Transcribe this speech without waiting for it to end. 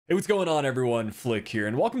Hey, what's going on everyone? Flick here,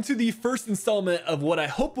 and welcome to the first installment of what I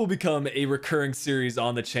hope will become a recurring series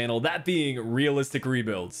on the channel, that being realistic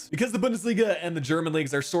rebuilds. Because the Bundesliga and the German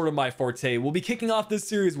leagues are sort of my forte, we'll be kicking off this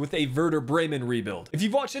series with a Werder Bremen rebuild. If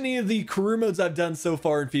you've watched any of the career modes I've done so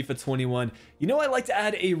far in FIFA 21, you know I like to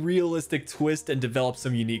add a realistic twist and develop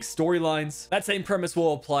some unique storylines. That same premise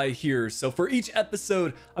will apply here, so for each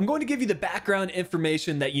episode, I'm going to give you the background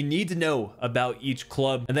information that you need to know about each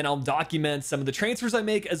club, and then I'll document some of the transfers I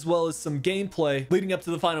make as well as some gameplay leading up to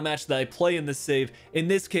the final match that I play in this save. In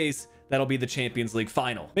this case, that'll be the Champions League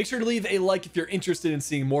final. Make sure to leave a like if you're interested in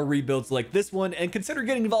seeing more rebuilds like this one, and consider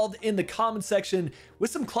getting involved in the comment section with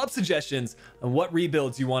some club suggestions on what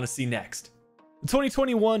rebuilds you want to see next. The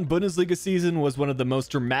 2021 Bundesliga season was one of the most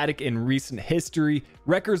dramatic in recent history.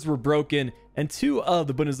 Records were broken, and two of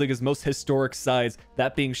the Bundesliga's most historic sides,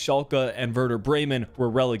 that being Schalke and Werder Bremen, were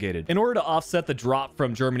relegated. In order to offset the drop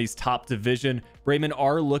from Germany's top division, Bremen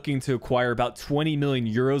are looking to acquire about 20 million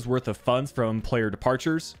euros worth of funds from player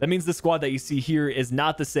departures. That means the squad that you see here is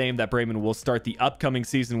not the same that Bremen will start the upcoming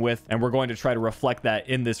season with, and we're going to try to reflect that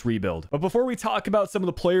in this rebuild. But before we talk about some of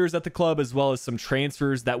the players at the club as well as some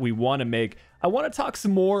transfers that we want to make, I want to talk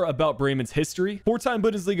some more about Bremen's history. Four-time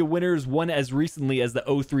Bundesliga winners, one as recently as the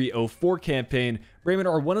 03-04 campaign, Bremen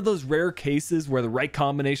are one of those rare cases where the right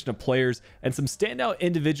combination of players and some standout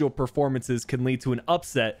individual performances can lead to an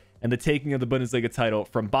upset and the taking of the Bundesliga title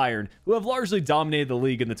from Bayern, who have largely dominated the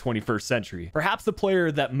league in the 21st century. Perhaps the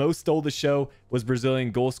player that most stole the show was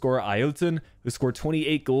Brazilian goalscorer Ailton, who scored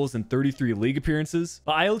 28 goals in 33 league appearances.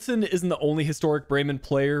 But Ailton isn't the only historic Bremen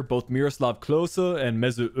player. Both Miroslav Klose and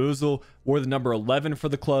Mesut Ozil wore the number 11 for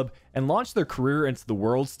the club and launched their career into the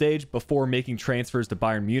world stage before making transfers to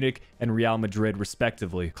Bayern Munich and Real Madrid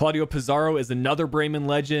respectively. Claudio Pizarro is another Bremen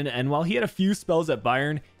legend, and while he had a few spells at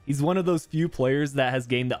Bayern, he's one of those few players that has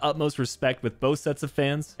gained the utmost respect with both sets of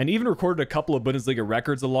fans, and even recorded a couple of Bundesliga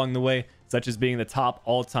records along the way, such as being the top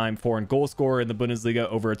all-time foreign goal scorer in the Bundesliga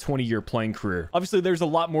over a 20-year playing career. Obviously, there's a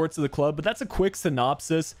lot more to the club, but that's a quick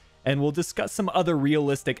synopsis, and we'll discuss some other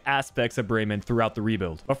realistic aspects of Bremen throughout the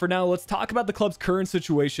rebuild. But for now, let's talk about the club's current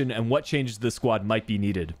situation and what changes to the squad might be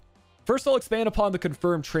needed. First, I'll expand upon the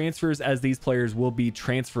confirmed transfers, as these players will be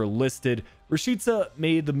transfer listed. Rashica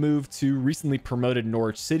made the move to recently promoted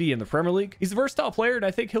Norwich City in the Premier League. He's a versatile player, and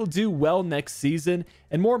I think he'll do well next season.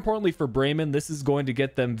 And more importantly for Bremen, this is going to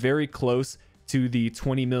get them very close to the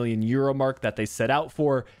 20 million euro mark that they set out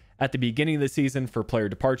for at the beginning of the season for player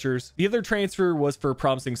departures. The other transfer was for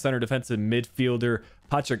promising center defensive midfielder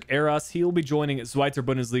Patrick Eras. He will be joining Zweiter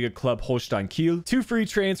Bundesliga club Holstein Kiel. Two free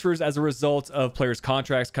transfers as a result of players'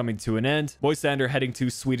 contracts coming to an end. Moisander heading to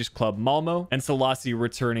Swedish club Malmo, and Selassie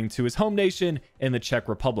returning to his home nation in the Czech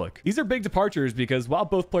Republic. These are big departures because while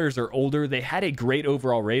both players are older, they had a great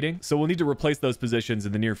overall rating, so we'll need to replace those positions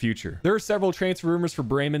in the near future. There are several transfer rumors for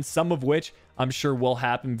Bremen, some of which I'm sure will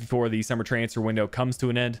happen before the summer transfer window comes to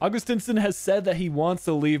an end. Augustinsson has said that he wants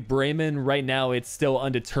to leave Bremen. Right now, it's still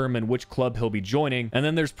undetermined which club he'll be joining. And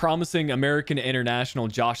then there's promising American international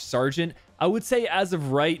Josh Sargent. I would say as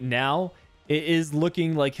of right now, it is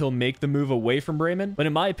looking like he'll make the move away from Bremen. But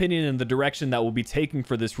in my opinion, in the direction that we'll be taking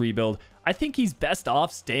for this rebuild, I think he's best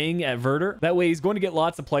off staying at Werder. That way he's going to get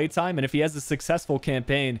lots of play time, and if he has a successful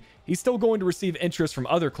campaign, he's still going to receive interest from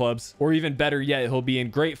other clubs, or even better yet, he'll be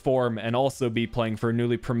in great form and also be playing for a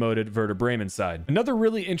newly promoted Werder Bremen side. Another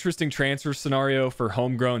really interesting transfer scenario for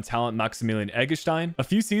homegrown talent Maximilian Eggestein. A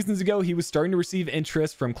few seasons ago, he was starting to receive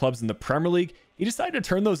interest from clubs in the Premier League. He decided to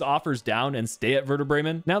turn those offers down and stay at Werder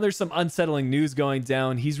Bremen. Now there's some unsettling news going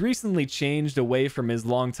down. He's recently changed away from his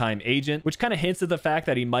longtime agent, which kind of hints at the fact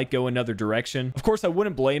that he might go another direction. Of course, I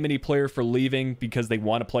wouldn't blame any player for leaving because they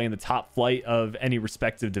want to play in the top flight of any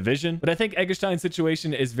respective division, but I think Eggestein's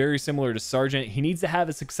situation is very similar to Sargent. He needs to have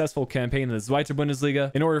a successful campaign in the Zweiter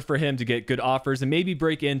Bundesliga in order for him to get good offers and maybe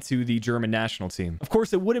break into the German national team. Of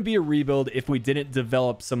course, it wouldn't be a rebuild if we didn't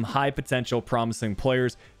develop some high potential promising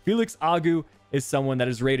players. Felix Agu is someone that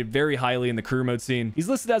is rated very highly in the career mode scene. He's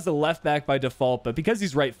listed as a left back by default, but because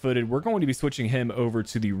he's right-footed, we're going to be switching him over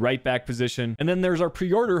to the right back position. And then there's our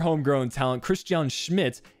pre-order homegrown talent, Christian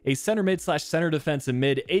Schmidt, a center mid / center defensive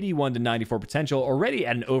mid, 81 to 94 potential, already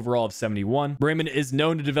at an overall of 71. Bremen is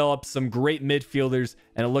known to develop some great midfielders,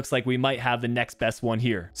 and it looks like we might have the next best one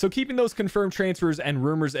here. So keeping those confirmed transfers and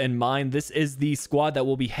rumors in mind, this is the squad that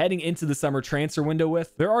we'll be heading into the summer transfer window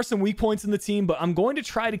with. There are some weak points in the team, but I'm going to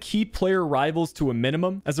try to keep player rivals to a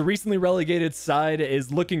minimum. As a recently relegated side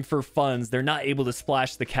is looking for funds, they're not able to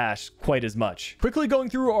splash the cash quite as much. Quickly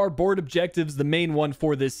going through our board objectives, the main one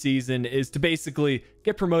for this season is to basically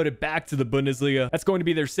get promoted back to the Bundesliga. That's going to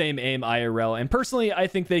be their same aim IRL, and personally, I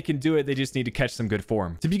think they can do it. They just need to catch some good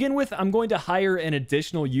form. To begin with, I'm going to hire an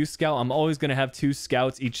additional youth scout. I'm always going to have 2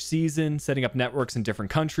 scouts each season, setting up networks in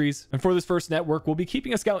different countries. And for this first network, we'll be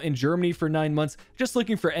keeping a scout in Germany for 9 months, just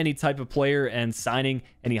looking for any type of player and signing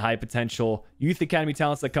any high potential youth academy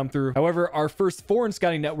talents that come through. However, our first foreign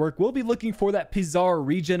scouting network will be looking for that Pizarro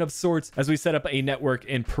regen of sorts, as we set up a network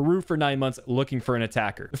in Peru for 9 months looking for an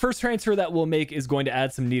attacker. The first transfer that we'll make is going to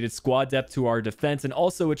add some needed squad depth to our defense, and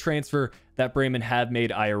also a transfer that Bremen have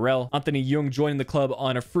made IRL. Anthony Jung joining the club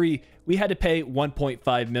on a free. We had to pay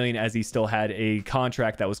 1.5 million as he still had a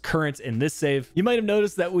contract that was current in this save. You might have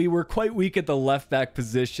noticed that we were quite weak at the left back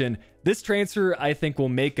position. This transfer, I think, will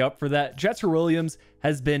make up for that. Jetser Williams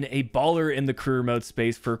has been a baller in the career mode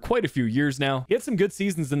space for quite a few years now. He had some good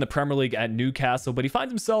seasons in the Premier League at Newcastle, but he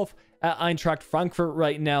finds himself at Eintracht Frankfurt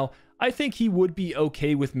right now. I think he would be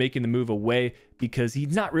okay with making the move away because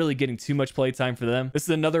he's not really getting too much play time for them. This is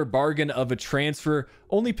another bargain of a transfer,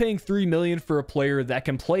 only paying 3 million for a player that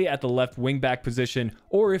can play at the left wing back position,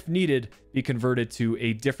 or if needed, be converted to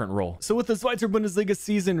a different role. So with the Schweizer Bundesliga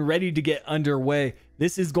season ready to get underway,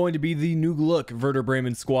 this is going to be the new look Werder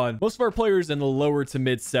Bremen squad. Most of our players in the lower to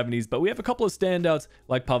mid 70s, but we have a couple of standouts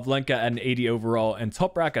like Pavlenka at an 80 overall and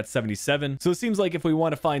Toprak at 77. So it seems like if we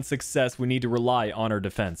want to find success, we need to rely on our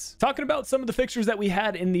defense. Talking about some of the fixtures that we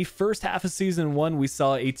had in the first half of season 1, we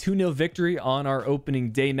saw a 2-0 victory on our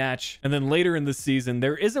opening day match. And then later in the season,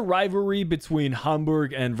 there is a rivalry between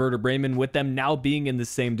Hamburg and Werder Bremen, with them now being in the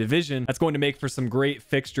same division. That's going to make for some great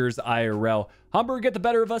fixtures IRL. Hamburg get the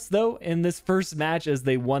better of us though in this first match as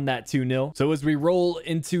they won that 2-0. So as we roll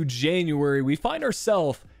into January, we find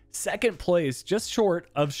ourselves second place, just short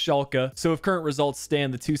of Schalke. So if current results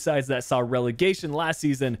stand, the 2 sides that saw relegation last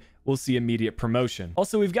season will see immediate promotion.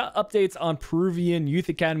 Also, we've got updates on Peruvian youth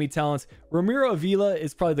academy talents. Ramiro Avila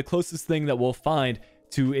is probably the closest thing that we'll find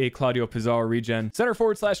to a Claudio Pizarro regen. Center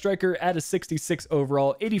forward slash striker at a 66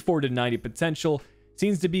 overall, 84 to 90 potential.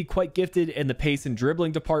 Seems to be quite gifted in the pace and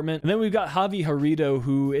dribbling department. And then we've got Javi Harido,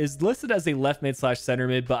 who is listed as a left mid slash center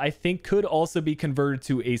mid, but I think could also be converted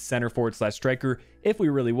to a center forward slash striker if we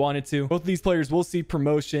really wanted to. Both of these players will see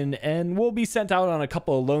promotion and will be sent out on a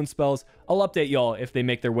couple of loan spells. I'll update y'all if they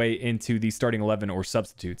make their way into the starting 11 or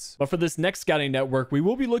substitutes. But for this next scouting network, we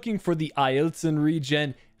will be looking for the Ailton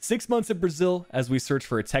regen. 6 months in Brazil as we search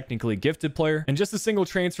for a technically gifted player, and just a single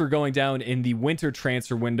transfer going down in the winter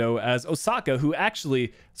transfer window as Osaka, who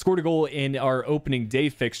actually scored a goal in our opening day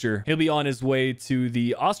fixture, he'll be on his way to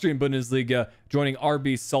the Austrian Bundesliga, joining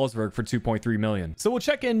RB Salzburg for 2.3 million. So we'll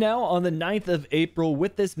check in now on the 9th of April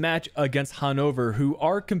with this match against Hanover, who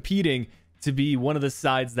are competing to be one of the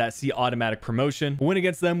sides that see automatic promotion. A win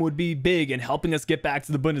against them would be big in helping us get back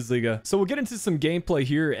to the Bundesliga. So we'll get into some gameplay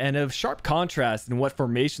here and a sharp contrast in what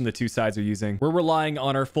formation the 2 sides are using. We're relying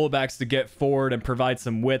on our fullbacks to get forward and provide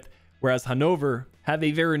some width, whereas Hanover have a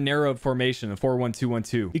very narrow formation, a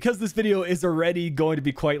 4-1-2-1-2. Because this video is already going to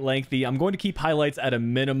be quite lengthy, I'm going to keep highlights at a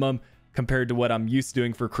minimum compared to what I'm used to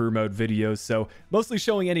doing for career mode videos, so mostly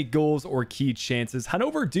showing any goals or key chances.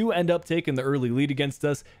 Hanover do end up taking the early lead against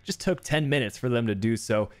us. Just took 10 minutes for them to do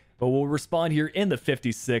so, but we'll respond here in the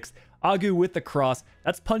 56th. Agu with the cross,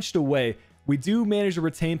 that's punched away. We do manage to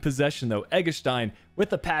retain possession though. Eggestein with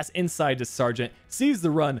the pass inside to Sargent, sees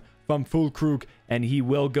the run from Fulkrug, and he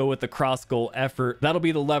will go with the cross goal effort. That'll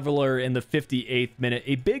be the leveler in the 58th minute.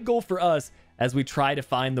 A big goal for us as we try to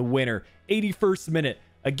find the winner. 81st minute.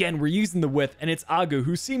 Again, we're using the width, and it's Agu,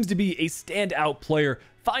 who seems to be a standout player,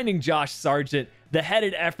 finding Josh Sargent. The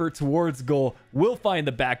headed effort towards goal will find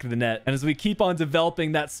the back of the net. And as we keep on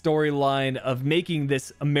developing that storyline of making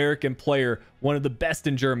this American player one of the best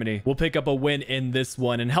in Germany, we'll pick up a win in this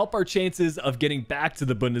one and help our chances of getting back to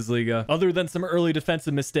the Bundesliga. Other than some early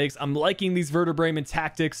defensive mistakes, I'm liking these Werder Bremen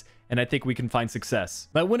tactics, and I think we can find success.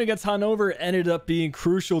 That win against Hanover ended up being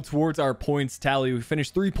crucial towards our points tally. We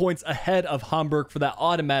finished 3 points ahead of Hamburg for that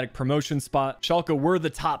automatic promotion spot. Schalke were the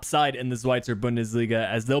top side in the Schweizer Bundesliga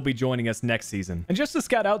as they'll be joining us next season. And just to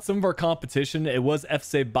scout out some of our competition, it was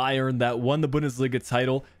FC Bayern that won the Bundesliga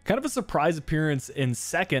title. Kind of a surprise appearance in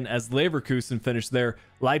second as Leverkusen finished there.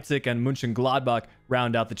 Leipzig and Mönchengladbach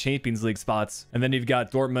round out the Champions League spots. And then you've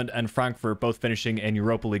got Dortmund and Frankfurt both finishing in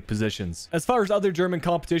Europa League positions. As far as other German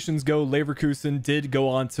competitions go, Leverkusen did go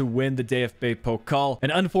on to win the DFB Pokal.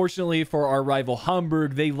 And unfortunately for our rival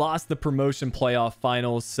Hamburg, they lost the promotion playoff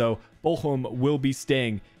finals, so Bochum will be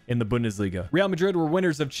staying in the Bundesliga. Real Madrid were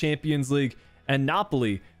winners of Champions League, and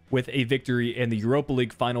Napoli with a victory in the Europa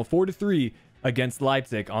League final 4-3 against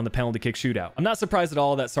Leipzig on the penalty kick shootout. I'm not surprised at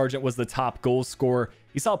all that Sargent was the top goal scorer.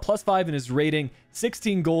 He saw a +5 in his rating,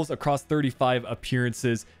 16 goals across 35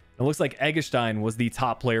 appearances. It looks like Eggestein was the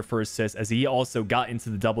top player for assists, as he also got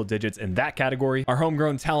into the double digits in that category. Our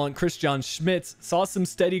homegrown talent, Christian Schmitz, saw some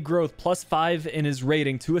steady growth, +5 in his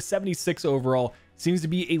rating to a 76 overall. Seems to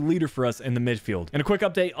be a leader for us in the midfield. And a quick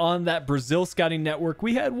update on that Brazil scouting network.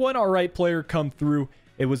 We had one alright player come through.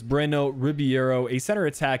 It was Breno Ribeiro, a center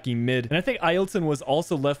attacking mid. And I think Ailton was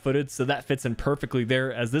also left-footed, so that fits in perfectly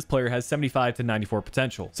there, as this player has 75 to 94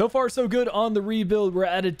 potential. So far, so good on the rebuild. We're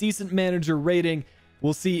at a decent manager rating.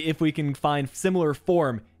 We'll see if we can find similar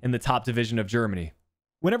form in the top division of Germany.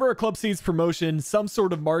 Whenever a club sees promotion, some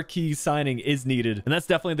sort of marquee signing is needed, and that's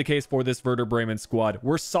definitely the case for this Werder Bremen squad.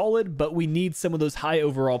 We're solid, but we need some of those high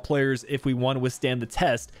overall players if we want to withstand the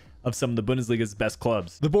test of some of the Bundesliga's best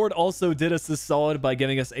clubs. The board also did us this solid by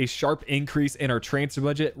giving us a sharp increase in our transfer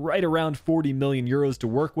budget, right around 40 million euros to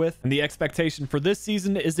work with. And the expectation for this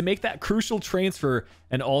season is to make that crucial transfer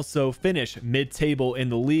and also finish mid-table in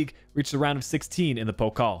the league, reach the round of 16 in the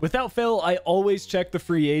Pokal. Without fail, I always check the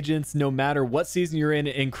free agents no matter what season you're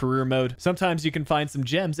in career mode. Sometimes you can find some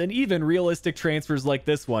gems and even realistic transfers like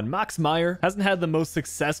this one. Max Meyer hasn't had the most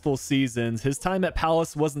successful seasons. His time at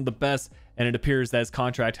Palace wasn't the best, and it appears that his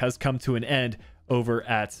contract has come to an end over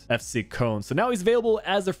at FC Köln. So now he's available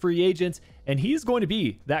as a free agent, and he's going to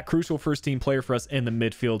be that crucial first team player for us in the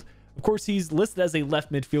midfield. Of course, he's listed as a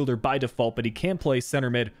left midfielder by default, but he can play center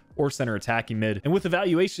mid or center attacking mid. And with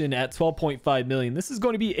evaluation at 12.5 million, this is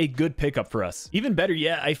going to be a good pickup for us. Even better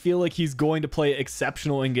yet, I feel like he's going to play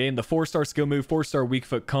exceptional in game. The 4-star skill move, 4-star weak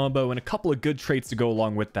foot combo, and a couple of good traits to go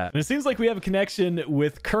along with that. And it seems like we have a connection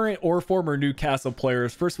with current or former Newcastle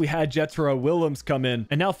players. First, we had Jethro Willems come in,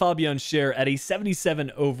 and now Fabian Schär at a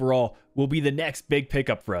 77 overall will be the next big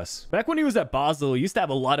pickup for us. Back when he was at Basel, he used to have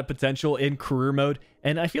a lot of potential in career mode,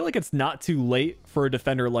 and I feel like it's not too late for a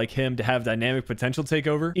defender like him to have dynamic potential take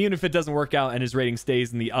over. Even if it doesn't work out and his rating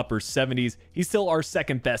stays in the upper 70s, he's still our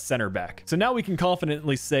second best center back. So now we can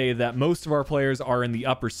confidently say that most of our players are in the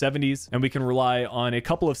upper 70s, and we can rely on a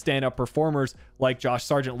couple of stand-up performers like Josh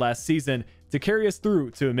Sargent last season to carry us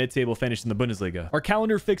through to a mid-table finish in the Bundesliga. Our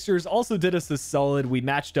calendar fixtures also did us a solid. We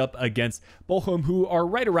matched up against Bochum, who are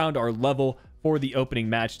right around our level for the opening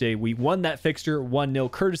match day. We won that fixture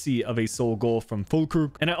 1-0 courtesy of a sole goal from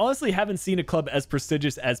Füllkrug. And I honestly haven't seen a club as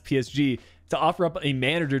prestigious as PSG to offer up a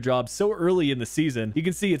manager job so early in the season. You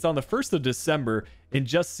can see it's on the 1st of December in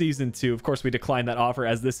just season 2. Of course, we declined that offer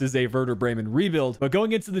as this is a Werder Bremen rebuild. But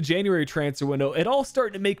going into the January transfer window, it all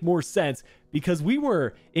started to make more sense because we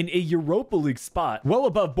were in a Europa League spot, well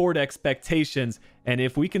above board expectations. And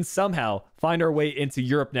if we can somehow find our way into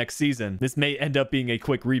Europe next season, this may end up being a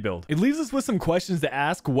quick rebuild. It leaves us with some questions to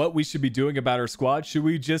ask what we should be doing about our squad. Should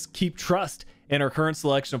we just keep trust in our current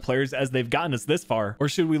selection of players as they've gotten us this far, or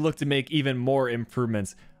should we look to make even more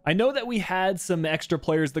improvements? I know that we had some extra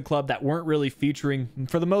players at the club that weren't really featuring.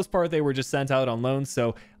 For the most part, they were just sent out on loan,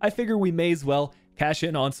 so I figure we may as well cash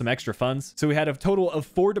in on some extra funds. So we had a total of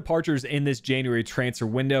 4 departures in this January transfer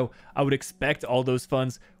window. I would expect all those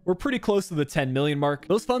funds were pretty close to the 10 million mark.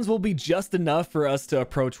 Those funds will be just enough for us to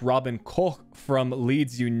approach Robin Koch from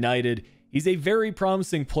Leeds United. He's a very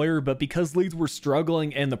promising player, but because Leeds were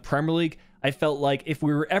struggling in the Premier League, I felt like if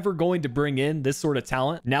we were ever going to bring in this sort of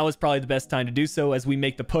talent, now is probably the best time to do so as we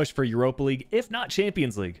make the push for Europa League, if not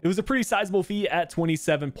Champions League. It was a pretty sizable fee at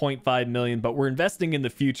 27.5 million, but we're investing in the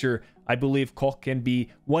future. I believe Koch can be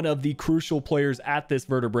one of the crucial players at this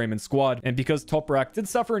Werder Bremen squad. And because Toprak did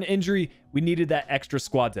suffer an injury, we needed that extra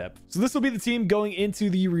squad depth. So this will be the team going into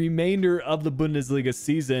the remainder of the Bundesliga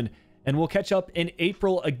season. And we'll catch up in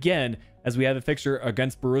April again as we have a fixture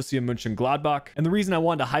against Borussia Mönchengladbach. And the reason I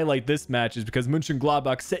wanted to highlight this match is because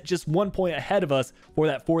Mönchengladbach sit just 1 point ahead of us for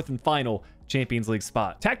that 4th and final Champions League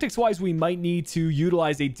spot. Tactics-wise, we might need to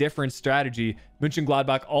utilize a different strategy.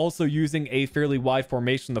 Mönchengladbach also using a fairly wide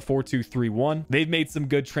formation, the 4-2-3-1. They've made some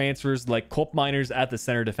good transfers like Kopminers at the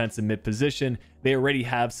center defensive mid position. They already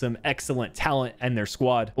have some excellent talent in their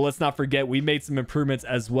squad. But let's not forget, we made some improvements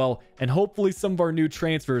as well. And hopefully some of our new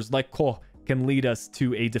transfers like Koch can lead us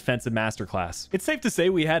to a defensive masterclass. It's safe to say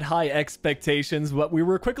we had high expectations, but we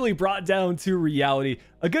were quickly brought down to reality.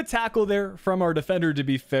 A good tackle there from our defender, to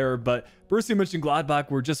be fair, but Borussia Mönchengladbach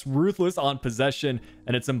were just ruthless on possession,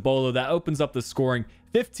 and it's Mbolo that opens up the scoring.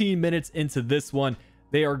 15 minutes into this one,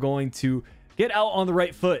 they are going to get out on the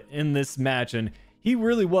right foot in this match, and he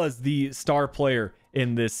really was the star player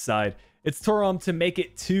in this side. It's Thuram to make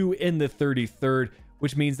it 2 in the 33rd.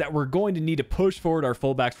 which means that we're going to need to push forward our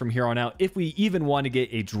fullbacks from here on out if we even want to get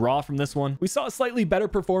a draw from this one. We saw a slightly better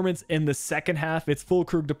performance in the second half. It's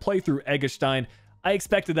Füllkrug to play through Eggestein. I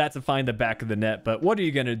expected that to find the back of the net, but what are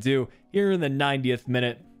you going to do? Here in the 90th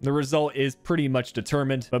minute, the result is pretty much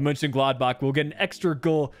determined, but Mönchengladbach will get an extra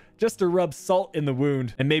goal just to rub salt in the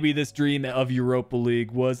wound. And maybe this dream of Europa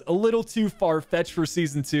League was a little too far-fetched for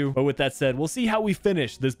Season 2, but with that said, we'll see how we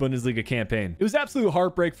finish this Bundesliga campaign. It was absolute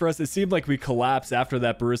heartbreak for us. It seemed like we collapsed after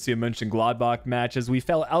that Borussia Mönchengladbach match as we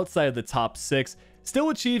fell outside of the top 6.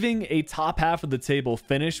 Still achieving a top half of the table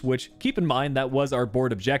finish, which, keep in mind, that was our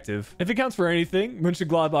board objective. If it counts for anything,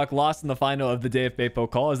 Mönchengladbach lost in the final of the DFB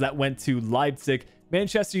Pokal as that went to Leipzig.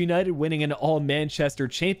 Manchester United winning an all-Manchester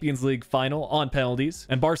Champions League final on penalties,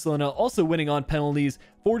 and Barcelona also winning on penalties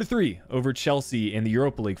 4-3 over Chelsea in the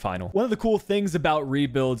Europa League final. One of the cool things about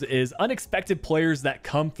rebuilds is unexpected players that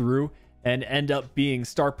come through and end up being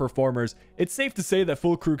star performers. It's safe to say that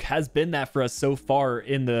Füllkrug has been that for us so far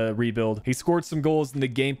in the rebuild. He scored some goals in the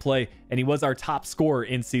gameplay, and he was our top scorer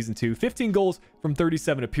in Season 2. 15 goals from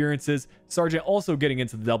 37 appearances. Sargent also getting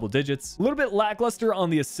into the double digits. A little bit lackluster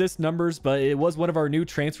on the assist numbers, but it was one of our new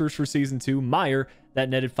transfers for Season 2, Meyer, that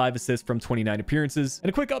netted 5 assists from 29 appearances. And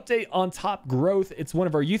a quick update on top growth. It's one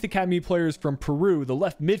of our Youth Academy players from Peru, the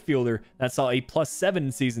left midfielder, that saw a +7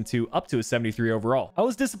 in Season 2, up to a 73 overall. I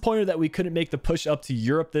was disappointed that we couldn't make the push up to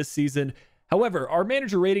Europe this season. However, our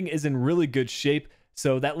manager rating is in really good shape,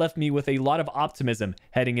 so that left me with a lot of optimism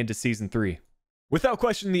heading into Season 3. Without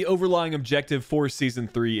question, the overlying objective for Season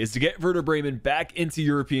 3 is to get Werder Bremen back into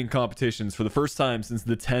European competitions for the first time since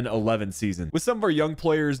the 10-11 season. With some of our young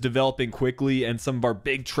players developing quickly and some of our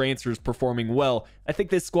big transfers performing well, I think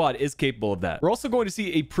this squad is capable of that. We're also going to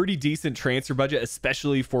see a pretty decent transfer budget,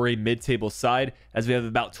 especially for a mid-table side, as we have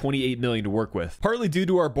about 28 million to work with. Partly due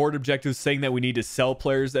to our board objectives saying that we need to sell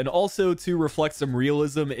players, and also to reflect some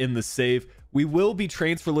realism in the save. We will be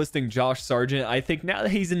transfer listing Josh Sargent. I think now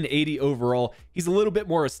that he's an 80 overall, he's a little bit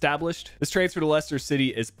more established. This transfer to Leicester City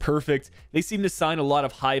is perfect. They seem to sign a lot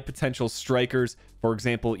of high potential strikers. For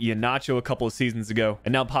example, Iheanacho a couple of seasons ago,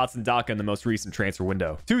 and now Patson Daka in the most recent transfer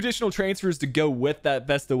window. 2 additional transfers to go with that.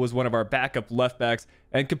 Vesta was one of our backup left backs,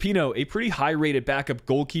 and Capino, a pretty high-rated backup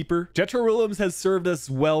goalkeeper. Jetro Willems has served us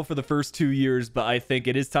well for the first 2 years, but I think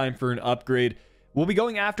it is time for an upgrade. We'll be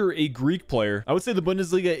going after a Greek player. I would say the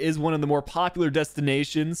Bundesliga is one of the more popular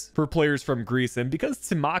destinations for players from Greece, and because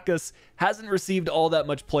Tsimakis hasn't received all that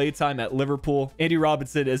much playtime at Liverpool, Andy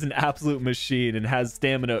Robinson is an absolute machine and has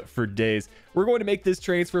stamina for days. We're going to make this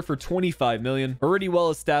transfer for 25 million. Already well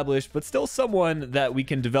established, but still someone that we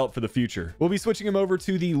can develop for the future. We'll be switching him over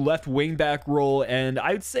to the left wing back role, and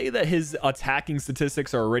I would say that his attacking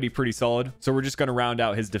statistics are already pretty solid, so we're just going to round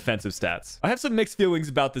out his defensive stats. I have some mixed feelings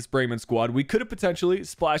about this Bremen squad. We could have potentially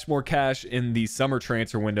splashed more cash in the summer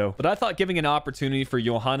transfer window, but I thought giving an opportunity for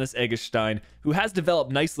Johannes Eggestein, who has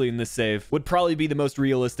developed nicely in this save, would probably be the most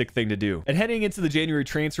realistic thing to do. And heading into the January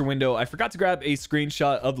transfer window, I forgot to grab a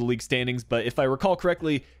screenshot of the league standings, but if I recall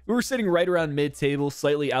correctly, we were sitting right around mid-table,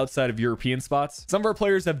 slightly outside of European spots. Some of our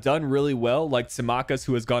players have done really well, like Tsimakis,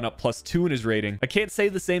 who has gone up +2 in his rating. I can't say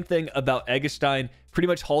the same thing about Eggestein, pretty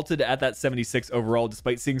much halted at that 76 overall,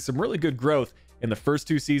 despite seeing some really good growth in the first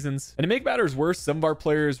 2 seasons. And to make matters worse, some of our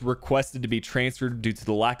players requested to be transferred due to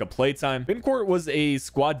the lack of playtime. Bincourt was a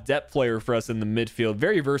squad depth player for us in the midfield,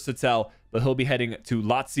 very versatile, but he'll be heading to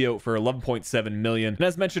Lazio for 11.7 million. And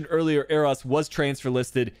as mentioned earlier, Eros was transfer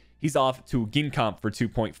listed. He's off to Ginkamp for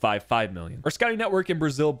 2.55 million. Our scouting network in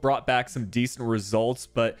Brazil brought back some decent results,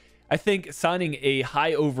 but I think signing a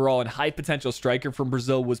high overall and high potential striker from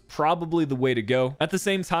Brazil was probably the way to go. At the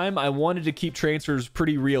same time, I wanted to keep transfers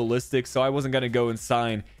pretty realistic, so I wasn't going to go and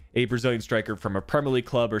sign a Brazilian striker from a Premier League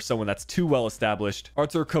club or someone that's too well established.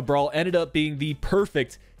 Arthur Cabral ended up being the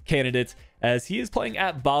perfect candidate, as he is playing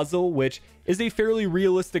at Basel, which is a fairly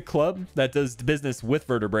realistic club that does business with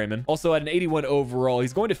Werder Bremen. Also at an 81 overall,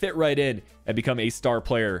 he's going to fit right in and become a star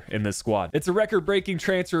player in this squad. It's a record-breaking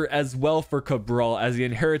transfer as well for Cabral, as he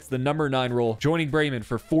inherits the number 9 role, joining Bremen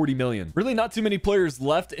for 40 million. Really not too many players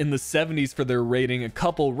left in the 70s for their rating, a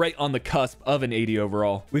couple right on the cusp of an 80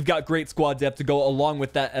 overall. We've got great squad depth to go along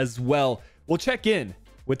with that as well. We'll check in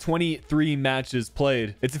with 23 matches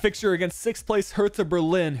played. It's a fixture against 6th place Hertha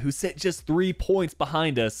Berlin, who sit just 3 points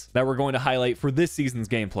behind us, that we're going to highlight for this season's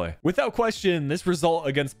gameplay. Without question, this result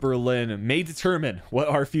against Berlin may determine what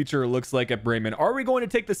our future looks like at Bremen. Are we going to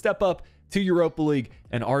take the step up to Europa League,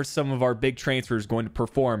 and are some of our big transfers going to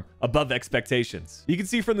perform above expectations? You can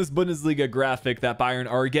see from this Bundesliga graphic that Bayern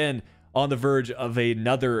are again on the verge of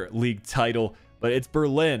another league title, but it's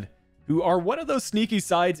Berlin who are one of those sneaky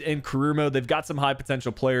sides in career mode. They've got some high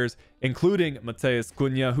potential players, including Mateus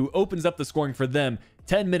Cunha, who opens up the scoring for them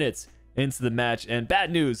 10 minutes into the match. And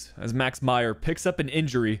bad news as Max Meyer picks up an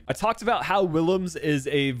injury. I talked about how Willems is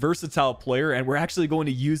a versatile player, and we're actually going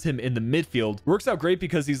to use him in the midfield. Works out great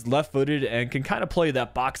because he's left-footed and can kind of play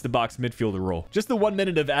that box-to-box midfielder role. Just the 1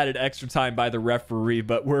 minute of added extra time by the referee,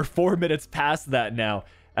 but we're 4 minutes past that now,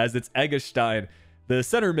 as it's Eggestein, the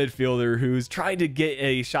center midfielder, who's trying to get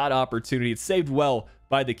a shot opportunity. It's saved well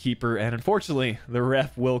by the keeper, and unfortunately the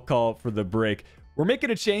ref will call for the break. We're making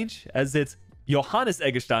a change, as it's Johannes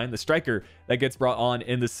Eggestein, the striker, that gets brought on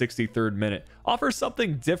in the 63rd minute. Offers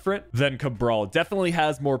something different than Cabral. Definitely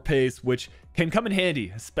has more pace, which can come in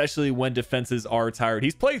handy, especially when defenses are tired.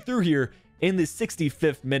 He's played through here in the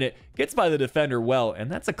 65th minute, gets by the defender well, and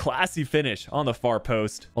that's a classy finish on the far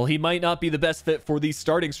post. While he might not be the best fit for the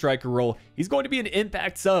starting striker role, he's going to be an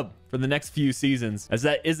impact sub for the next few seasons, as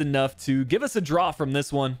that is enough to give us a draw from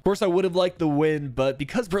this one. Of course, I would have liked the win, but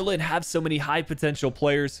because Berlin have so many high potential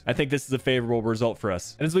players, I think this is a favorable result for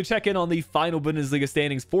us. And as we check in on the final Bundesliga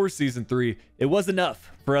standings for Season 3, it was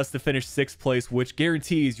enough for us to finish 6th place, which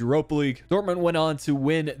guarantees Europa League. Dortmund went on to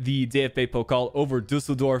win the DFB Pokal over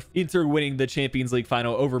Düsseldorf, Inter winning the Champions League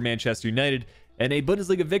final over Manchester United, and a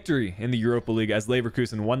Bundesliga victory in the Europa League as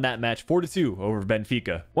Leverkusen won that match 4-2 over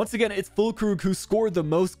Benfica. Once again, it's Füllkrug who scored the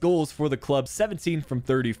most goals for the club, 17 from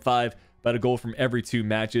 35, about a goal from every 2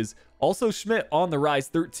 matches. Also Schmidt on the rise,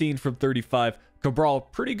 13 from 35. Cabral,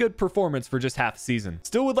 pretty good performance for just half a season.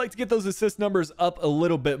 Still would like to get those assist numbers up a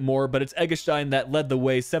little bit more, but it's Eggestein that led the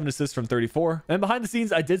way, 7 assists from 34. And behind the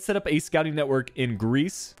scenes, I did set up a scouting network in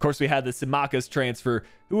Greece. Of course, we had the Simakas transfer,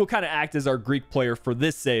 who will kind of act as our Greek player for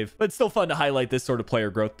this save, but it's still fun to highlight this sort of player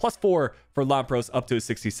growth. +4 for Lampros up to a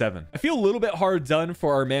 67. I feel a little bit hard done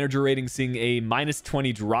for our manager rating, seeing a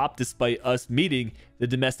 -20 drop despite us meeting the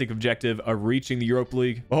domestic objective of reaching the Europa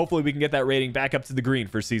League. But hopefully we can get that rating back up to the green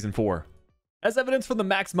for Season 4. As evidence from the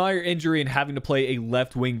Max Meyer injury and having to play a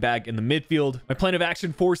left wing back in the midfield, my plan of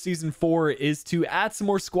action for Season 4 is to add some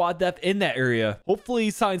more squad depth in that area.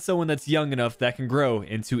 Hopefully sign someone that's young enough that can grow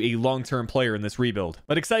into a long-term player in this rebuild.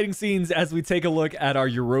 But exciting scenes as we take a look at our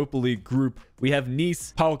Europa League group. We have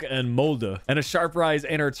Nice, PAOK, and Molde, and a sharp rise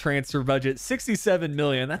in our transfer budget, 67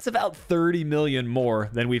 million. That's about 30 million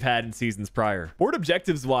more than we've had in seasons prior. Board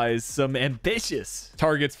objectives wise, some ambitious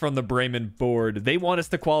targets from the Bremen board. They want us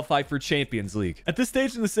to qualify for Champions League. At this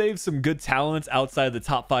stage in the save, some good talents outside the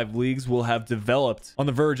top 5 leagues will have developed on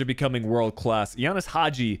the verge of becoming world class. Yanis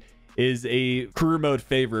Hadji is a career mode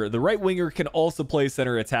favor. The right winger can also play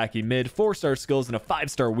center attacking mid, 4-star skills and a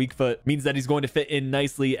 5-star weak foot. Means that he's going to fit in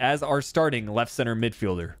nicely as our starting left center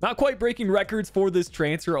midfielder. Not quite breaking records for this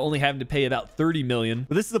transfer, only having to pay about 30 million.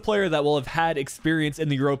 But this is a player that will have had experience in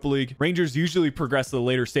the Europa League. Rangers usually progress to the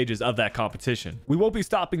later stages of that competition. We won't be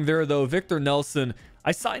stopping there though. Victor Nelson,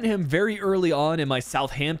 I signed him very early on in my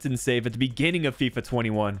Southampton save at the beginning of FIFA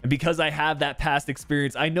 21. And because I have that past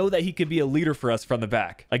experience, I know that he could be a leader for us from the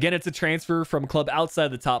back. Again, it's a transfer from a club outside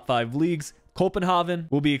the top 5 leagues. Copenhagen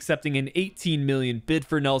will be accepting an 18 million bid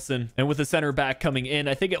for Nelson. And with a center back coming in,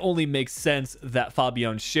 I think it only makes sense that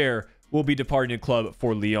Fabian Schär will be departing the club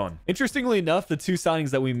for Lyon. Interestingly enough, the 2 signings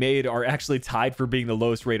that we made are actually tied for being the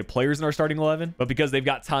lowest rated players in our starting 11, but because they've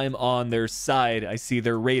got time on their side, I see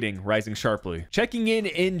their rating rising sharply. Checking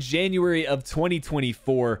in January of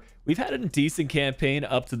 2024, we've had a decent campaign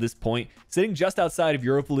up to this point, sitting just outside of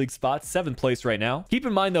Europa League spots, 7th place right now. Keep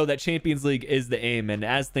in mind though that Champions League is the aim, and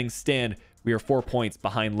as things stand, we are 4 points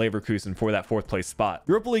behind Leverkusen for that 4th place spot.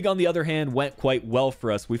 Europa League, on the other hand, went quite well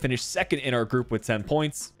for us. We finished 2nd in our group with 10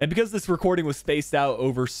 points. And because this recording was spaced out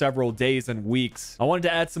over several days and weeks, I wanted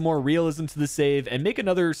to add some more realism to the save and make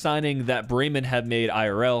another signing that Bremen had made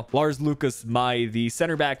IRL. Lars Lucas Mai, the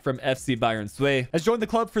center back from FC Bayern Zwei, has joined the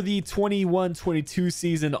club for the 21-22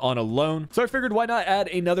 season on a loan. So I figured why not add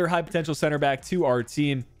another high potential center back to our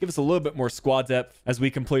team, give us a little bit more squad depth as we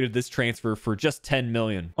completed this transfer for just 10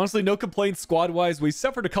 million. Honestly, no complaints squad-wise. We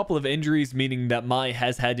suffered a couple of injuries, meaning that Mai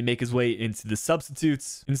has had to make his way into the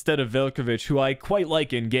substitutes instead of Velkovic, who I quite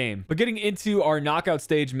like in game. But getting into our knockout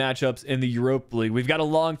stage matchups in the Europa League, we've got a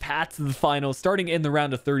long path to the final, starting in the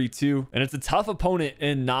round of 32, and it's a tough opponent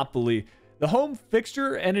in Napoli. The home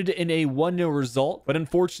fixture ended in a 1-0 result, but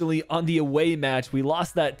unfortunately on the away match, we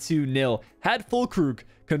lost that 2-0. Had Füllkrug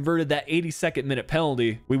converted that 82nd minute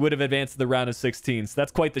penalty, we would have advanced to the round of 16. So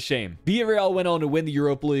that's quite the shame. Villarreal went on to win the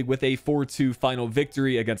Europa League with a 4-2 final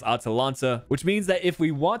victory against Atalanta, which means that if we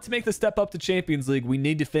want to make the step up to Champions League, we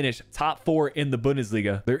need to finish top 4 in the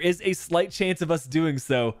Bundesliga. There is a slight chance of us doing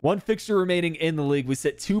so. One fixture remaining in the league. We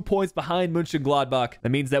sit 2 points behind Mönchengladbach.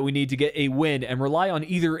 That means that we need to get a win and rely on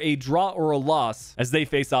either a draw or a loss as they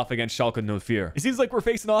face off against Schalke 04. It seems like we're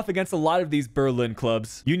facing off against a lot of these Berlin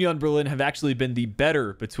clubs. Union Berlin have actually been the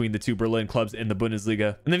better between the two Berlin clubs in the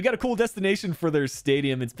Bundesliga, and they've got a cool destination for their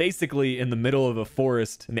stadium. It's basically in the middle of a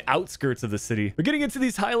forest in the outskirts of the city. But getting into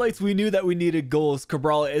these highlights, we knew that we needed goals.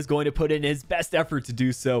 Cabral is going to put in his best effort to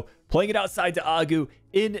do so, playing it outside to Agu,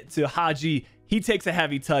 into Haji. He takes a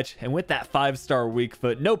heavy touch, and with that 5-star weak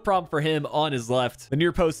foot, no problem for him on his left. The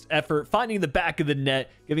near post effort, finding the back of the net,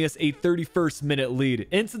 giving us a 31st minute lead.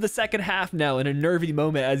 Into the second half now, in a nervy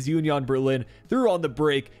moment as Union Berlin threw on the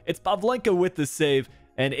break. It's Pavlenka with the save,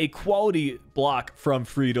 and a quality block from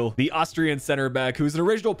Friedel. The Austrian center back, who's an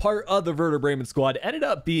original part of the Werder Bremen squad, ended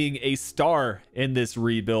up being a star in this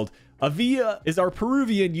rebuild. Avila is our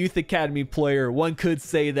Peruvian youth academy player. One could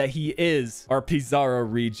say that he is our Pizarro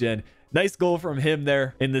regen. Nice goal from him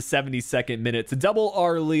there in the 72nd minute to double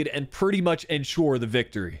our lead and pretty much ensure the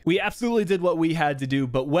victory. We absolutely did what we had to do,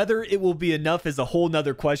 but whether it will be enough is a whole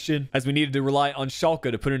nother question, as we needed to rely on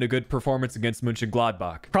Schalke to put in a good performance against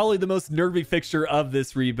Mönchengladbach. Probably the most nervy fixture of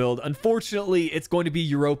this rebuild. Unfortunately, it's going to be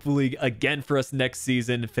Europa League again for us next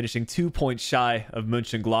season, finishing 2 points shy of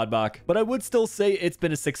Mönchengladbach. But I would still say it's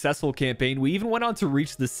been a successful campaign. We even went on to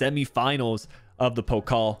reach the semi-finals of the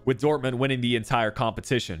Pokal, with Dortmund winning the entire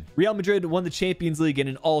competition. Real Madrid won the Champions League in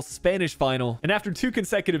an all-Spanish final, and after 2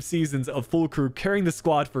 consecutive seasons of Füllkrug carrying the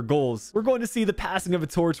squad for goals, we're going to see the passing of a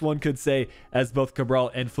torch, one could say, as both Cabral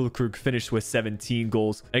and Füllkrug finished with 17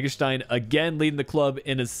 goals. Eggestein again leading the club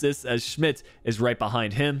in assists, as Schmidt is right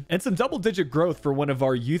behind him, and some double-digit growth for one of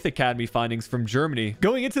our youth academy findings from Germany.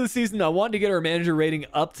 Going into the season, I wanted to get our manager rating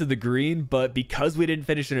up to the green, but because we didn't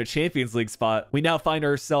finish in a Champions League spot, we now find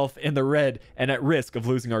ourselves in the red and at risk of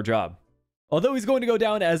losing our job. Although he's going to go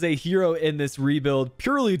down as a hero in this rebuild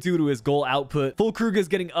purely due to his goal output, Füllkrug is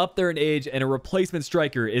getting up there in age and a replacement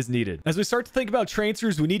striker is needed. As we start to think about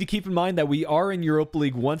transfers, we need to keep in mind that we are in Europa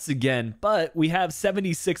League once again, but we have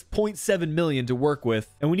 76.7 million to work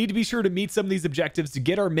with, and we need to be sure to meet some of these objectives to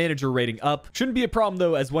get our manager rating up. Shouldn't be a problem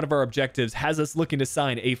though, as one of our objectives has us looking to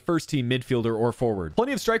sign a first-team midfielder or forward.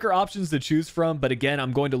 Plenty of striker options to choose from, but again,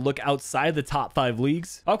 I'm going to look outside the top 5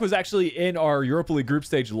 leagues. Hawk was actually in our Europa League group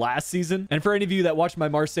stage last season, and for any of you that watch my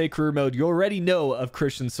Marseille career mode, you already know of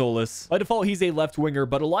Christian Solis. By default, he's a left winger,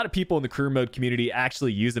 but a lot of people in the career mode community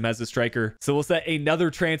actually use him as a striker. So we'll set another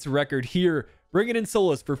transfer record here, bringing in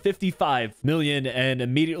Solis for 55 million and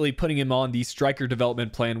immediately putting him on the striker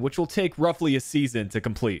development plan, which will take roughly a season to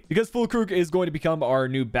complete. Because Füllkrug is going to become our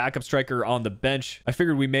new backup striker on the bench, I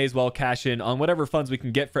figured we may as well cash in on whatever funds we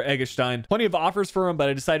can get for Eggestein. Plenty of offers for him, but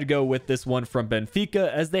I decided to go with this one from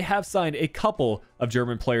Benfica, as they have signed a couple of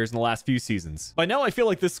German players in the last few seasons. By now, I feel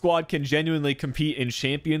like this squad can genuinely compete in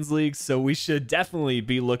Champions League, so we should definitely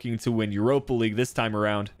be looking to win Europa League this time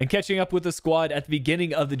around. And catching up with the squad at the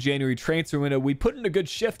beginning of the January transfer window, we put in a good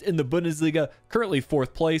shift in the Bundesliga, currently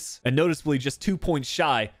 4th place, and noticeably just 2 points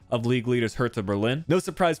shy of league leaders Hertha Berlin. No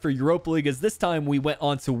surprise for Europa League, as this time we went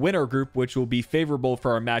on to win our group, which will be favorable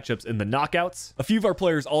for our matchups in the knockouts. A few of our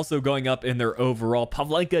players also going up in their overall.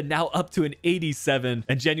 Pavlenka now up to an 87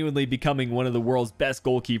 and genuinely becoming one of the world's best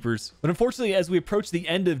goalkeepers. But unfortunately, as we approach the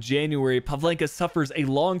end of January, Pavlenka suffers a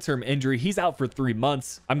long-term injury. He's out for 3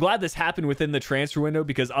 months. I'm glad this happened within the transfer window,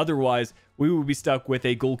 because otherwise we would be stuck with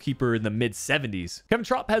a goalkeeper in the mid-70s. Kevin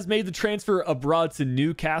Trapp has made the transfer abroad to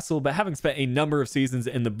Newcastle, but having spent a number of seasons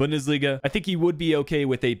in the Bundesliga, I think he would be okay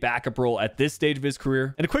with a backup role at this stage of his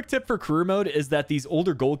career. And a quick tip for career mode is that these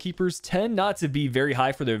older goalkeepers tend not to be very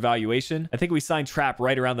high for their valuation. I think we signed Trapp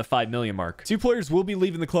right around the 5 million mark. 2 players will be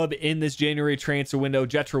leaving the club in this January transfer window.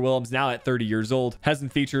 Jetra Willems, now at 30 years old,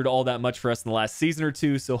 hasn't featured all that much for us in the last season or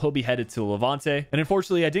two, so he'll be headed to Levante. And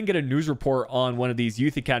unfortunately, I didn't get a news report on one of these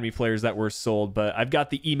youth academy players that were sold, but I've got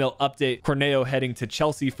the email update. Corneo heading to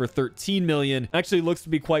Chelsea for 13 million. Actually looks to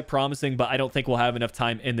be quite promising, but I don't think we'll have enough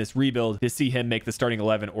time in this rebuild to see him make the starting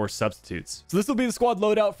 11 or substitutes. So this will be the squad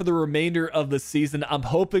loadout for the remainder of the season. I'm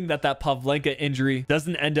hoping that Pavlenka injury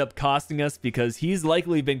doesn't end up costing us, because he's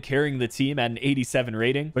likely been carrying the team at an 87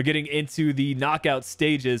 rating. But getting into the knockout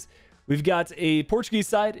stages, we've got a Portuguese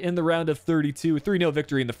side in the round of 32, 3-0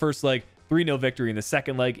 victory in the first leg, 3-0 victory in the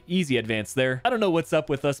second leg. Easy advance there. I don't know what's up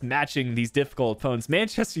with us matching these difficult opponents.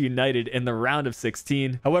 Manchester United in the round of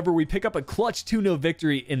 16. However, we pick up a clutch 2-0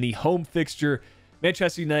 victory in the home fixture.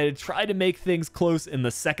 Manchester United tried to make things close in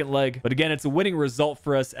the second leg, but again, it's a winning result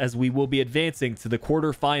for us as we will be advancing to the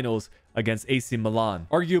quarterfinals against AC Milan,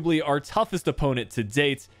 arguably our toughest opponent to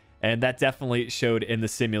date, and that definitely showed in the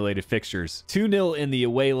simulated fixtures. 2-0 in the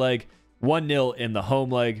away leg, 1-0 in the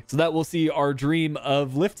home leg. So that will see our dream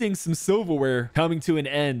of lifting some silverware coming to an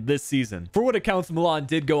end this season. For what accounts, Milan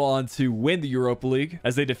did go on to win the Europa League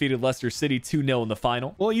as they defeated Leicester City 2-0 in the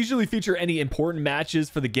final. We'll usually feature any important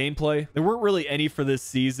matches for the gameplay. There weren't really any for this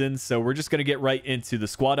season, so we're just going to get right into the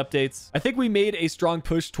squad updates. I think we made a strong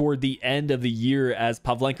push toward the end of the year as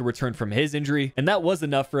Pavlenka returned from his injury, and that was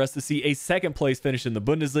enough for us to see a second place finish in the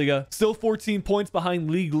Bundesliga. Still 14 points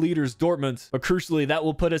behind league leaders Dortmund, but crucially, that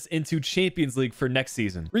will put us into Champions League for next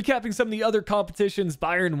season. Recapping some of the other competitions,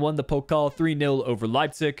 Bayern won the Pokal 3-0 over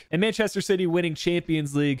Leipzig, and Manchester City winning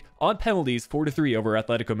Champions League on penalties 4-3 over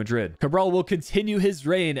Atletico Madrid. Cabral will continue his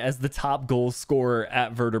reign as the top goal scorer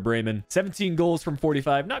at Werder Bremen. 17 goals from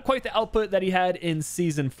 45, not quite the output that he had in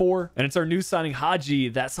season 4, and it's our new signing Haji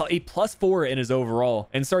that saw a +4 in his overall,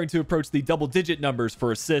 and starting to approach the double-digit numbers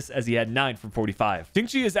for assists as he had 9 from 45.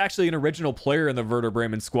 Dingchi is actually an original player in the Werder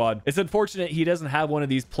Bremen squad. It's unfortunate he doesn't have one of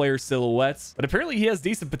these player silhouettes, but apparently he has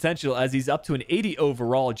decent potential as he's up to an 80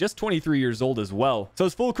 overall, just 23 years old as well. So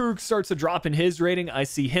as Fulkrug starts to drop in his rating, I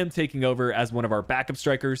see him taking over as one of our backup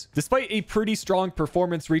strikers. Despite a pretty strong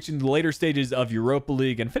performance reaching the later stages of Europa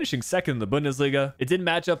League and finishing second in the Bundesliga, it didn't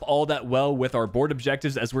match up all that well with our board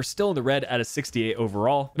objectives as we're still in the red at a 68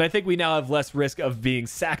 overall. And I think we now have less risk of being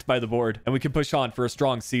sacked by the board, and we can push on for a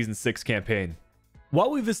strong Season 6 campaign.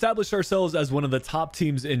 While we've established ourselves as one of the top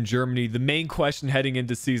teams in Germany, the main question heading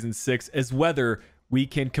into Season 6 is whether we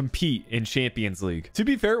can compete in Champions League. To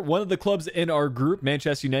be fair, one of the clubs in our group,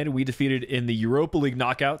 Manchester United, we defeated in the Europa League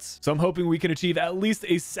knockouts. So I'm hoping we can achieve at least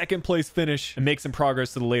a second place finish and make some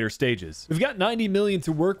progress to the later stages. We've got 90 million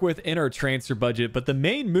to work with in our transfer budget, but the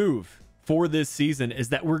main move for this season is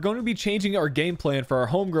that we're going to be changing our game plan for our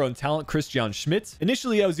homegrown talent, Christian Schmidt.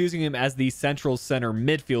 Initially, I was using him as the central center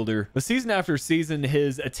midfielder, but season after season,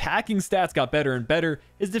 his attacking stats got better and better.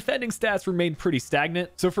 His defending stats remained pretty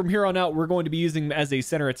stagnant. So from here on out, we're going to be using him as a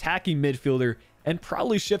center attacking midfielder and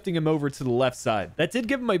probably shifting him over to the left side. That did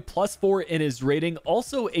give him a +4 in his rating,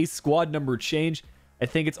 also a squad number change. I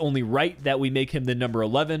think it's only right that we make him the number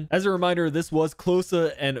 11. As a reminder, this was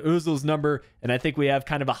Klose and Özil's number, and I think we have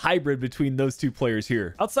kind of a hybrid between those two players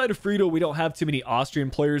here. Outside of Friedel, we don't have too many Austrian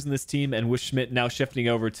players in this team, and with Schmidt now shifting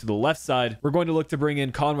over to the left side, we're going to look to bring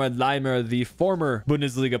in Konrad Leimer, the former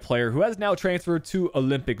Bundesliga player who has now transferred to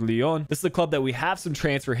Olympique Lyon. This is a club that we have some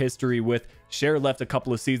transfer history with. Cher left a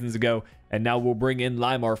couple of seasons ago, and now we'll bring in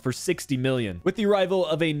Leimar for 60 million. With the arrival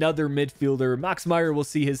of another midfielder, Max Meyer will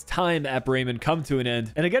see his time at Bremen come to an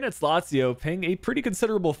end. And again, it's Lazio paying a pretty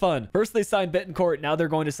considerable fund. First, they signed Betancourt. Now they're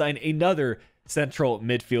going to sign another central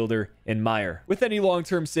midfielder in Meyer. With any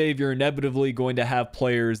long-term save, you're inevitably going to have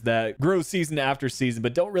players that grow season after season,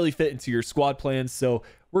 but don't really fit into your squad plans. So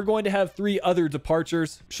we're going to have 3 other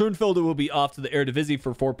departures. Schoenfelder will be off to the Eredivisie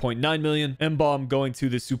for 4.9 million. Mbaum going to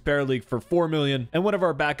the Super League for 4 million. And one of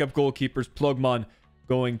our backup goalkeepers, Plogman,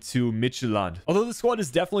 going to Midtjylland. Although the squad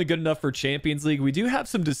is definitely good enough for Champions League, we do have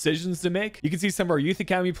some decisions to make. You can see some of our youth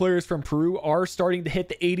academy players from Peru are starting to hit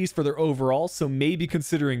the 80s for their overall, so maybe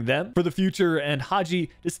considering them for the future. And Haji,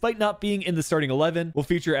 despite not being in the starting 11, will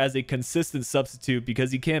feature as a consistent substitute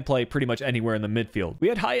because he can play pretty much anywhere in the midfield. We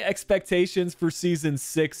had high expectations for Season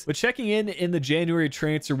 6, but checking in the January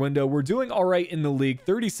transfer window, we're doing all right in the league.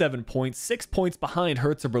 37 points, 6 points behind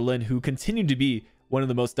Hertha Berlin, who continue to be one of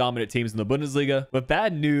the most dominant teams in the Bundesliga. But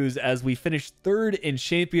bad news as we finished 3rd in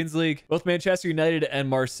Champions League. Both Manchester United and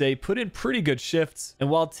Marseille put in pretty good shifts, and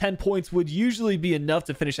while 10 points would usually be enough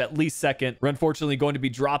to finish at least 2nd, we're unfortunately going to be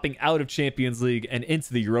dropping out of Champions League and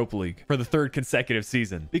into the Europa League for the 3rd consecutive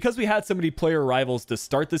season. Because we had so many player rivals to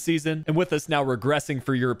start the season, and with us now regressing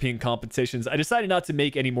for European competitions, I decided not to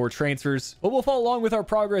make any more transfers, but we'll follow along with our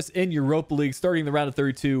progress in Europa League, starting the round of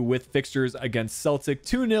 32 with fixtures against Celtic.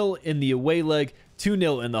 2-0 in the away leg,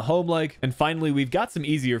 2-0 in the home leg. And finally, we've got some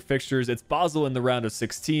easier fixtures. It's Basel in the round of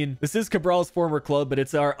 16. This is Cabral's former club, but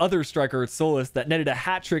it's our other striker, Solis, that netted a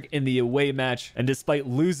hat-trick in the away match. And despite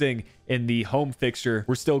losing in the home fixture,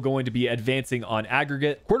 we're still going to be advancing on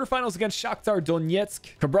aggregate. Quarterfinals against Shakhtar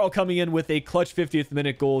Donetsk. Cabral coming in with a clutch 50th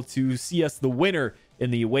minute goal to see us the winner in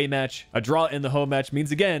the away match. A draw in the home match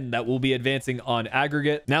means again that we'll be advancing on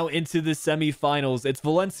aggregate. Now into the semi-finals, it's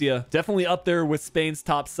Valencia, definitely up there with Spain's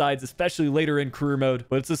top sides, especially later in career mode,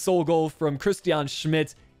 but it's a sole goal from Christian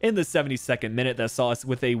Schmidt in the 72nd minute that saw us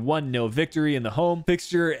with a 1-0 victory in the home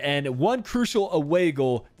fixture, and one crucial away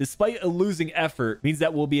goal, despite a losing effort, means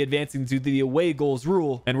that we'll be advancing to the away goals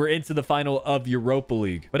rule, and we're into the final of Europa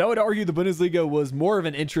League. But I would argue the Bundesliga was more of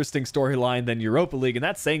an interesting storyline than Europa League, and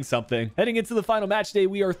that's saying something. Heading into the final match day,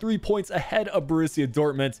 we are 3 points ahead of Borussia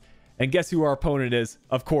Dortmund. And guess who our opponent is?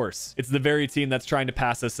 Of course, it's the very team that's trying to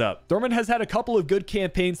pass us up. Dortmund has had a couple of good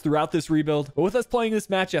campaigns throughout this rebuild, but with us playing this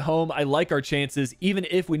match at home, I like our chances, even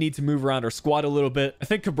if we need to move around our squad a little bit. I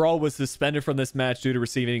think Cabral was suspended from this match due to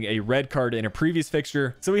receiving a red card in a previous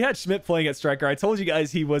fixture. So we had Schmidt playing at striker. I told you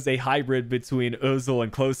guys he was a hybrid between Ozil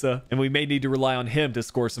and Klose, and we may need to rely on him to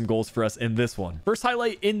score some goals for us in this one. First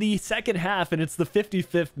highlight in the second half, and it's the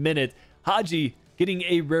 55th minute. Haji getting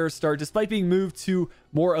a rare start. Despite being moved to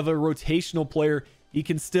more of a rotational player, he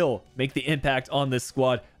can still make the impact on this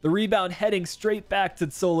squad. The rebound heading straight back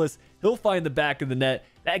to Solis. He'll find the back of the net.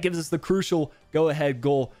 That gives us the crucial go-ahead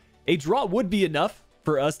goal. A draw would be enough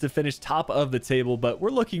for us to finish top of the table, but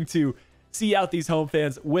we're looking to see out these home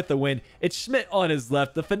fans with a win. It's Schmidt on his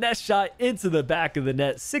left. The finesse shot into the back of the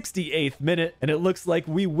net, 68th minute, and it looks like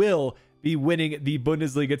we will be winning the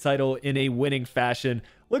Bundesliga title in a winning fashion.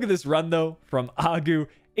 Look at this run, though, from Agu,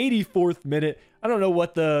 84th minute. I don't know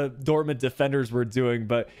what the Dortmund defenders were doing,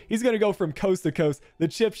 but he's going to go from coast to coast. The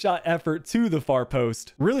chip shot effort to the far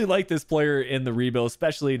post. Really like this player in the rebuild,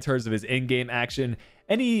 especially in terms of his in-game action.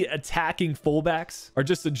 Any attacking fullbacks are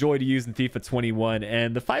just a joy to use in FIFA 21,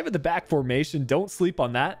 and the 5 at the back formation, don't sleep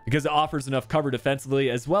on that because it offers enough cover defensively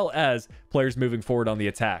as well as players moving forward on the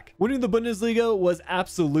attack. Winning the Bundesliga was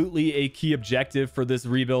absolutely a key objective for this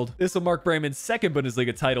rebuild. This will mark Bremen's 2nd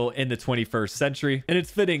Bundesliga title in the 21st century, and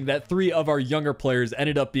it's fitting that 3 of our younger players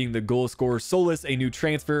ended up being the goal scorers. Solis, a new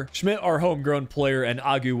transfer, Schmidt, our homegrown player, and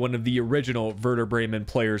Agu, one of the original Werder Bremen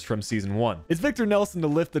players from season 1. It's Victor Nelson to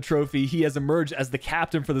lift the trophy. He has emerged as the captain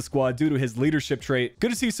for the squad due to his leadership trait. Good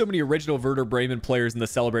to see so many original Werder Bremen players in the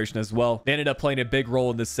celebration as well. They ended up playing a big role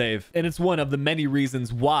in this save, and it's one of the many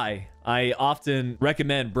reasons why I often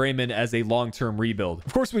recommend Bremen as a long-term rebuild.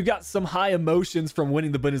 Of course, we've got some high emotions from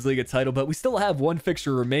winning the Bundesliga title, but we still have one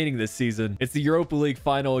fixture remaining this season. It's the Europa League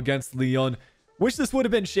final against Lyon. Wish this would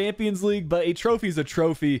have been Champions League, but a trophy is a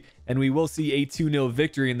trophy, and we will see a 2-0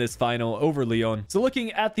 victory in this final over Lyon. So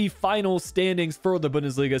looking at the final standings for the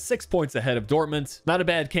Bundesliga, 6 points ahead of Dortmund. Not a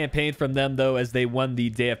bad campaign from them, though, as they won the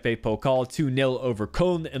DFB Pokal 2-0 over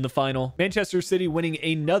Köln in the final. Manchester City winning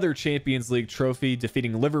another Champions League trophy,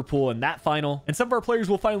 defeating Liverpool in that final. And some of our players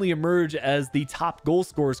will finally emerge as the top goal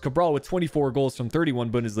scorers. Cabral with 24 goals from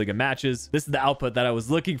 31 Bundesliga matches. This is the output that I was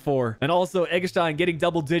looking for. And also Eggestein getting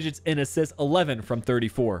double digits in assists, 11 from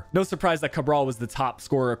 34. No surprise that Cabral was the top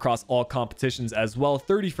scorer across all competitions as well.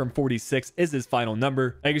 30 from 46 is his final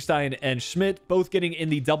number. Eggestein and Schmidt both getting in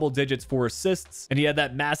the double digits for assists, and he had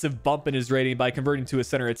that massive bump in his rating by converting to a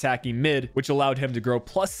center attacking mid, which allowed him to grow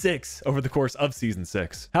 +6 over the course of season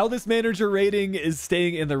 6. How this manager rating is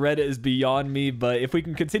staying in the red is beyond me, but if we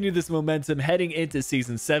can continue this momentum heading into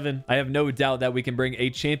season 7, I have no doubt that we can bring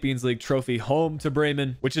a Champions League trophy home to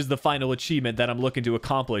Bremen, which is the final achievement that I'm looking to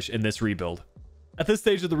accomplish in this rebuild. At this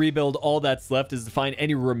stage of the rebuild, all that's left is to find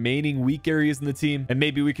any remaining weak areas in the team, and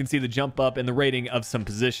maybe we can see the jump up in the rating of some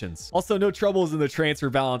positions. Also, no troubles in the transfer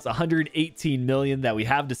balance, 118 million that we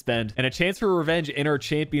have to spend, and a chance for revenge in our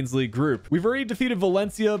Champions League group. We've already defeated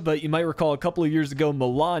Valencia, but you might recall a couple of years ago,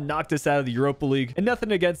 Milan knocked us out of the Europa League, and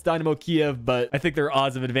nothing against Dynamo Kiev, but I think their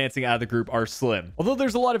odds of advancing out of the group are slim. Although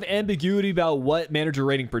there's a lot of ambiguity about what manager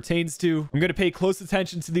rating pertains to, I'm going to pay close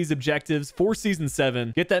attention to these objectives for season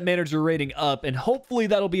 7, get that manager rating up, and hopefully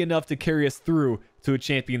that'll be enough to carry us through to a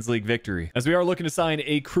Champions League victory. As we are looking to sign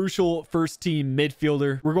a crucial first team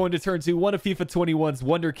midfielder, we're going to turn to one of FIFA 21's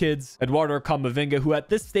wonder kids, Eduardo Camavinga, who at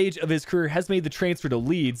this stage of his career has made the transfer to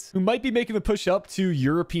Leeds, who might be making the push up to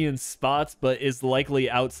European spots, but is likely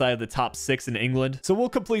outside of the top 6 in England. So we'll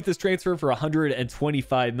complete this transfer for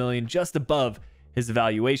 125 million, just above his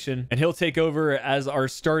evaluation, and he'll take over as our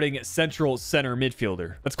starting central center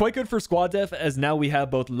midfielder. That's quite good for squad depth, as now we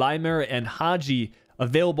have both Leimer and Haji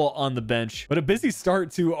available on the bench. But a busy start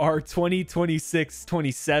to our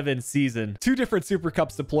 2026-27 season. 2 different Super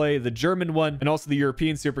Cups to play, the German one and also the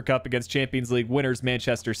European Super Cup against Champions League winners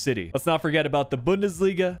Manchester City. Let's not forget about the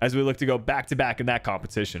Bundesliga as we look to go back-to-back in that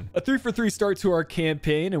competition. A 3-for-3 start to our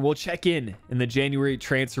campaign, and we'll check in the January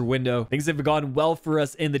transfer window. Things have gone well for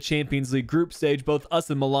us in the Champions League group stage, both us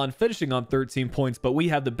and Milan finishing on 13 points, but we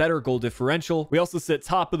have the better goal differential. We also sit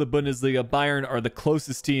top of the Bundesliga. Bayern are the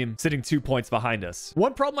closest team, sitting 2 points behind us. transfers.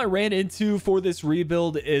 One problem I ran into for this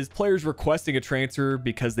rebuild is players requesting a transfer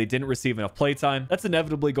because they didn't receive enough playtime. That's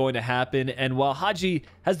inevitably going to happen, and while Haji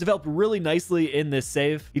has developed really nicely in this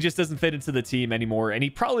save, he just doesn't fit into the team anymore, and he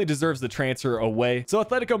probably deserves the transfer away. So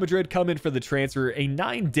Atletico Madrid come in for the transfer, a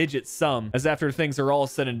 9-digit sum, as after things are all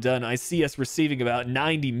said and done, I see us receiving about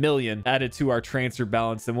 90 million added to our transfer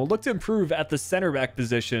balance, and we'll look to improve at the center back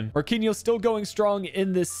position. Marquinhos still going strong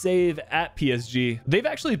in this save at PSG. They've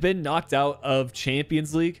actually been knocked out of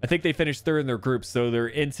Champions League. I think they finished third in their group, so they're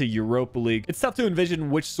into Europa League. It's tough to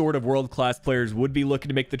envision which sort of world-class players would be looking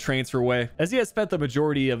to make the transfer away, as he has spent the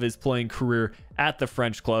majority of his playing career at the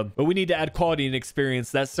French club, but we need to add quality and experience.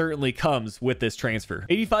 That certainly comes with this transfer.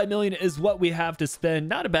 85 million is what we have to spend.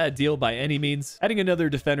 Not a bad deal by any means. Adding another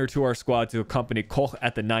defender to our squad to accompany Koch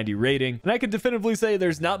at the 90 rating, and I can definitively say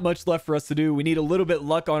there's not much left for us to do. We need a little bit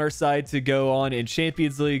luck on our side to go on in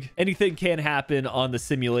Champions League. Anything can happen on the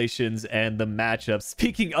simulations and the matchups.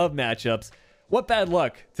 Speaking of matchups, what bad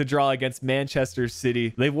luck to draw against Manchester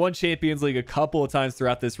City. They've won Champions League a couple of times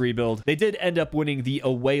throughout this rebuild. They did end up winning the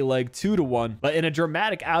away leg 2-1, but in a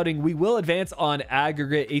dramatic outing, we will advance on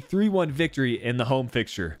aggregate a 3-1 victory in the home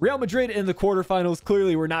fixture. Real Madrid in the quarterfinals,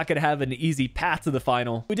 clearly we're not going to have an easy path to the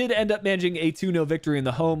final. We did end up managing a 2-0 victory in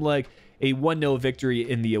the home leg, a 1-0 victory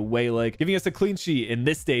in the away leg, giving us a clean sheet in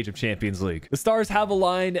this stage of Champions League. The stars have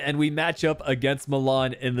aligned, and we match up against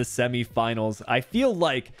Milan in the semi-finals. I feel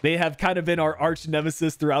like they have kind of been our arch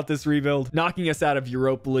nemesis throughout this rebuild, knocking us out of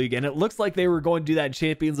Europa League, and it looks like they were going to do that in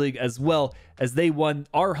Champions League as well, as they won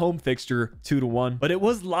our home fixture 2-1. But it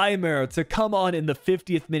was Laimer to come on in the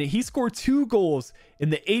 50th minute. He scored 2 goals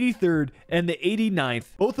in the 83rd and the 89th,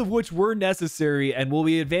 both of which were necessary, and will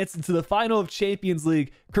be advancing to the final of Champions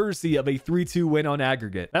League courtesy of a 3-2 win on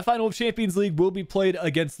aggregate. That final of Champions League will be played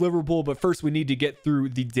against Liverpool, but first we need to get through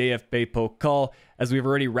the DFB Pokal, as we've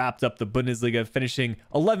already wrapped up the Bundesliga, finishing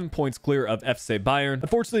 11 points clear of FC Bayern.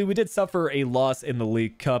 Unfortunately, we did suffer a loss in the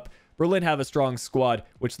League Cup. Berlin have a strong squad,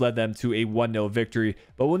 which led them to a 1-0 victory,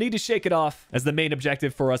 but we'll need to shake it off, as the main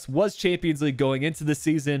objective for us was Champions League going into the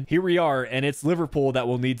season. Here we are, and it's Liverpool that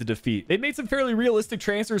we'll need to defeat. They made some fairly realistic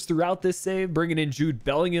transfers throughout this save, bringing in Jude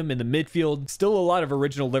Bellingham in the midfield. Still a lot of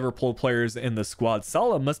original Liverpool players in the squad.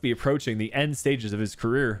 Salah must be approaching the end stages of his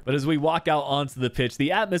career, but as we walk out onto the pitch,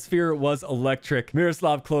 the atmosphere was electric.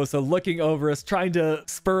 Miroslav Klose looking over us, trying to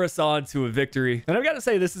spur us on to a victory, and I've got to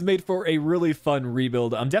say, this is made for a really fun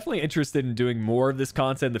rebuild. I'm definitely interested in doing more of this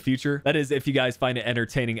content in the future. That is, if you guys find it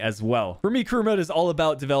entertaining as well. For me, Career Mode is all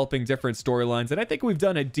about developing different storylines, and I think we've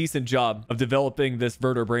done a decent job of developing this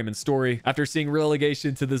Werder Bremen story. After seeing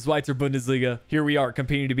relegation to the Zweite Bundesliga, here we are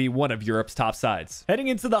competing to be one of Europe's top sides. Heading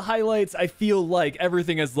into the highlights, I feel like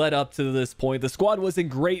everything has led up to this point. The squad was in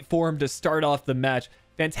great form to start off the match.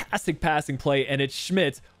 Fantastic passing play, and it's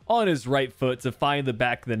Schmidt on his right foot to find the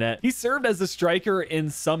back of the net. He served as a striker in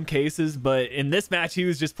some cases, but in this match, he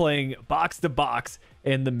was just playing box to box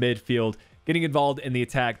in the midfield, getting involved in the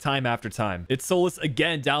attack time after time. It's Solis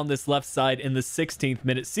again down this left side in the 16th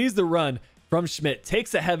minute, sees the run from Schmidt,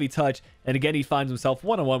 takes a heavy touch, and again, he finds himself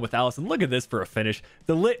one-on-one with Alisson. Look at this for a finish.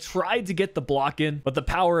 De Ligt tried to get the block in, but the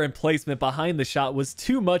power and placement behind the shot was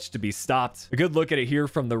too much to be stopped. A good look at it here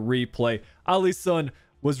from the replay. Alisson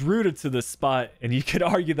was rooted to the spot, and you could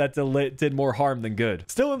argue that De Ligt did more harm than good.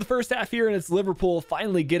 Still in the first half here, and it's Liverpool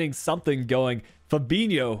finally getting something going.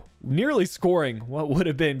 Fabinho nearly scoring what would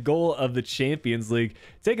have been goal of the Champions League,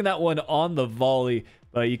 taking that one on the volley,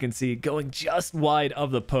 but you can see going just wide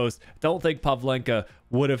of the post. Don't think Pavlenka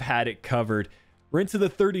would have had it covered. We're into the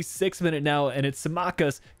 36th minute now, and it's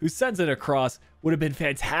Samakas who sends it across. Would have been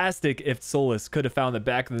fantastic if Solis could have found the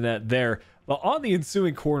back of the net there, but on the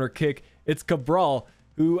ensuing corner kick, it's Cabral,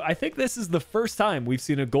 who I think this is the first time we've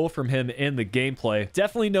seen a goal from him in the gameplay.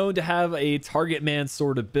 Definitely known to have a target man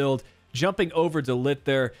sort of build, jumping over De Ligt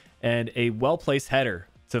there, and a well-placed header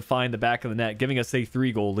to find the back of the net, giving us a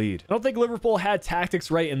 3-goal lead. I don't think Liverpool had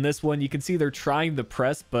tactics right in this one. You can see they're trying the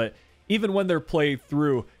press, but even when they're played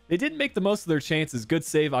through, they didn't make the most of their chances. Good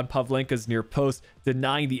save on Pavlenka's near post,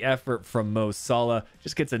 denying the effort from Mo Salah.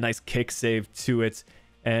 Just gets a nice kick save to it.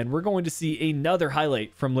 And we're going to see another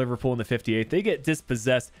highlight from Liverpool in the 58th. They get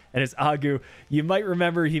dispossessed, and it's Agu. You might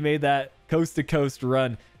remember he made that coast-to-coast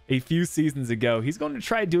run a few seasons ago. He's going to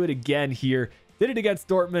try to do it again here. Did it against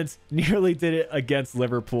Dortmund, nearly did it against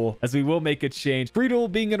Liverpool, as we will make a change. Friedel,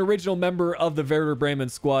 being an original member of the Werder Bremen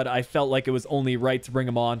squad, I felt like it was only right to bring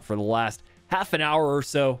him on for the last half an hour or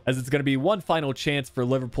so, as it's going to be one final chance for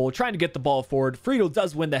Liverpool, trying to get the ball forward. Friedel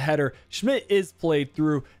does win the header. Schmidt is played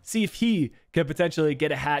through. See if he could potentially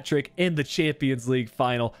get a hat trick in the Champions League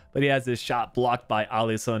final, but he has his shot blocked by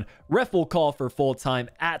Alisson. Ref will call for full time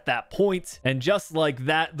at that point. And just like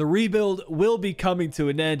that, the rebuild will be coming to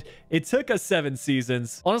an end. It took us 7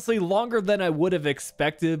 seasons, honestly longer than I would have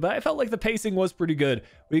expected, but I felt like the pacing was pretty good.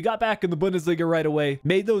 We got back in the Bundesliga right away,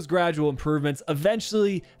 made those gradual improvements,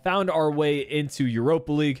 eventually found our way into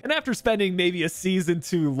Europa League, and after spending maybe a season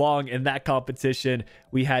too long in that competition,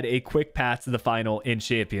 we had a quick path to the final in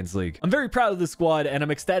Champions League. I'm very proud of the squad, and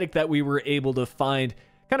I'm ecstatic that we were able to find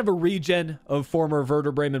kind of a regen of former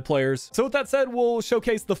Werder Bremen players. So with that said, we'll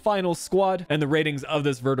showcase the final squad and the ratings of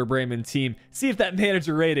this Werder Bremen team. See if that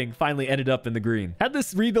manager rating finally ended up in the green. Had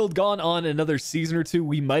this rebuild gone on another season or two,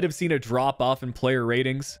 we might have seen a drop off in player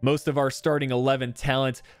ratings. Most of our starting 11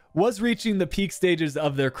 talent was reaching the peak stages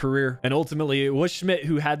of their career, and ultimately it was Schmidt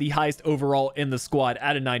who had the highest overall in the squad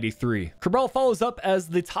at a 93. Cabral follows up as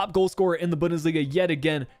the top goal scorer in the Bundesliga yet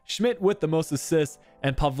again, Schmidt with the most assists,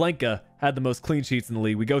 and Pavlenka had the most clean sheets in the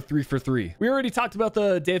league. We go 3 for 3. We already talked about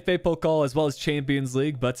the DFB Pokal as well as Champions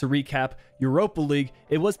League, but to recap, Europa League,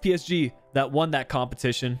 it was PSG that won that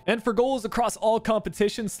competition. And for goals across all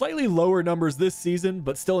competitions, slightly lower numbers this season,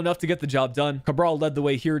 but still enough to get the job done. Cabral led the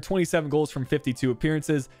way here, 27 goals from 52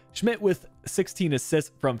 appearances. Schmidt with 16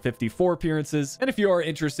 assists from 54 appearances. And if you are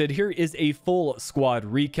interested, here is a full squad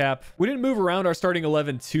recap. We didn't move around our starting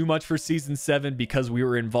 11 too much for season 7 because we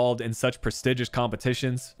were involved in such prestigious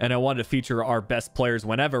competitions, and I wanted to feature our best players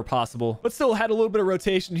whenever possible, but still had a little bit of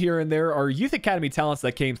rotation here and there. Our youth academy talents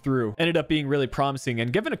that came through ended up being really promising,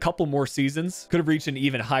 and given a couple more seasons, could have reached an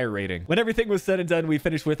even higher rating. When everything was said and done, we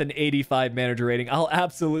finished with an 85 manager rating. I'll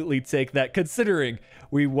absolutely take that, considering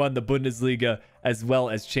we won the Bundesliga as well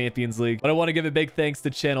as Champions League. But I want to give a big thanks to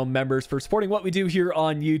channel members for supporting what we do here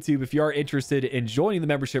on YouTube. If you are interested in joining the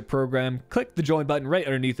membership program, click the join button right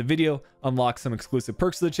underneath the video, unlock some exclusive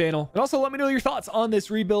perks to the channel, and also let me know your thoughts on this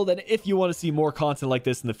rebuild and if you want to see more content like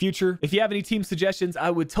this in the future. If you have any team suggestions, I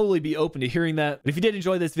would totally be open to hearing that. But if you did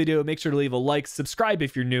enjoy this video, make sure to leave a like, subscribe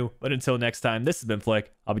if you're new. But until next time, this has been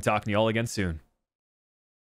Flick. I'll be talking to you all again soon.